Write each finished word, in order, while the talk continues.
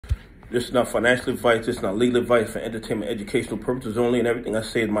This is not financial advice. This is not legal advice for entertainment, educational purposes only, and everything I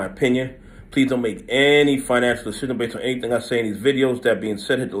say is my opinion. Please don't make any financial decision based on anything I say in these videos. That being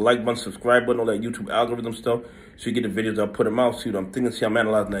said, hit the like button, subscribe button, all that YouTube algorithm stuff, so you get the videos I put them out, see what I'm thinking, see I'm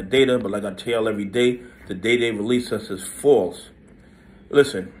analyzing that data. But like I tell y'all every day, the day they release us is false.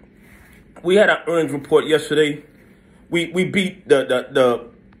 Listen, we had our earnings report yesterday. We beat the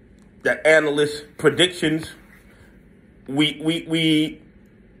analyst predictions. We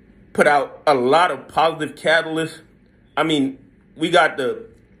put out a lot of positive catalysts. I mean, we got the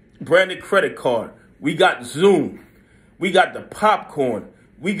branded credit card. We got Zoom. We got the popcorn.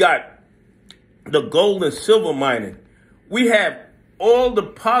 We got the gold and silver mining. We have all the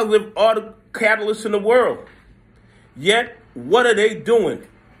positive catalysts in the world. Yet, what are they doing?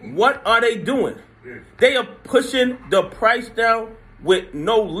 What are they doing? They are pushing the price down with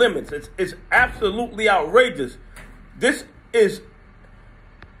no limits. It's absolutely outrageous. This is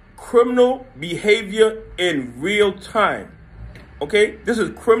criminal behavior in real time. Okay? This is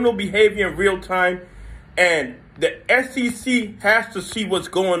criminal behavior in real time. And the SEC has to see what's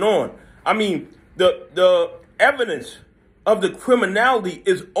going on. I mean, the evidence of the criminality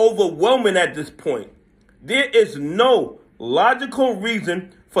is overwhelming at this point. There is no logical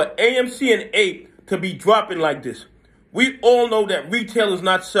reason for AMC and 8 to be dropping like this. We all know that retail is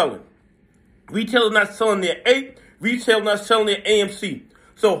not selling. Retail is not selling their 8. Retail is not selling their AMC.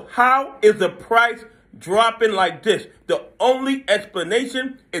 So how is the price dropping like this? The only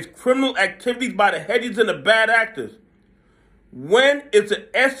explanation is criminal activities by the headies and the bad actors. When is the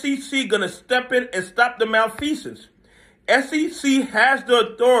SEC going to step in and stop the malfeasance? SEC has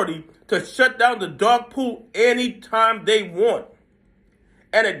the authority to shut down the dark pool anytime they want.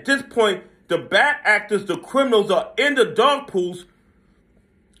 And at this point, the bad actors, the criminals, are in the dark pools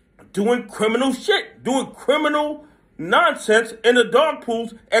doing criminal shit, doing criminal nonsense in the dark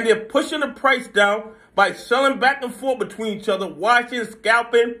pools, and they're pushing the price down by selling back and forth between each other, watching,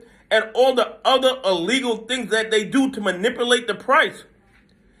 scalping, and all the other illegal things that they do to manipulate the price.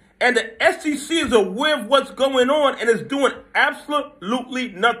 And the SEC is aware of what's going on and is doing absolutely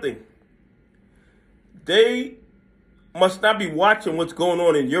nothing. They must not be watching what's going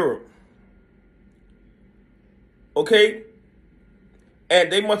on in Europe. Okay?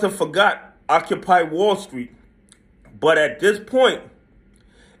 And they must have forgot Occupy Wall Street. But at this point,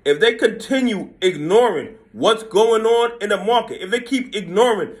 if they continue ignoring what's going on in the market, if they keep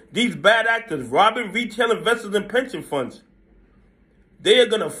ignoring these bad actors robbing retail investors and pension funds, they are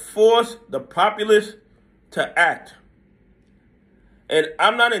going to force the populace to act. And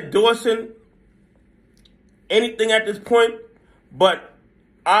I'm not endorsing anything at this point, but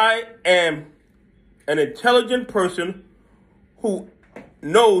I am an intelligent person who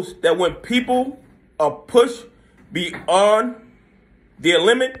knows that when people are pushed beyond their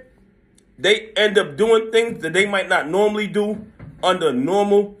limit, they end up doing things that they might not normally do under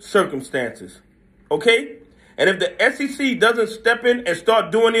normal circumstances. Okay? And if the SEC doesn't step in and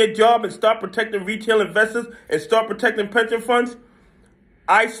start doing their job and start protecting retail investors and start protecting pension funds,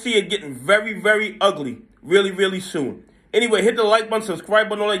 I see it getting very, very ugly really, really soon. Anyway, hit the like button, subscribe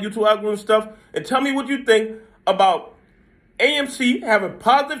button, all that YouTube algorithm stuff, and tell me what you think about AMC having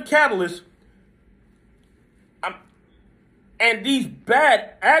positive catalysts and these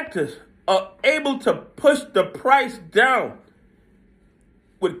bad actors are able to push the price down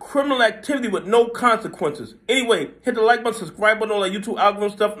with criminal activity with no consequences. Anyway, hit the like button, subscribe button, all that YouTube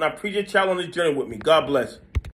algorithm stuff, and I appreciate y'all on this journey with me. God bless.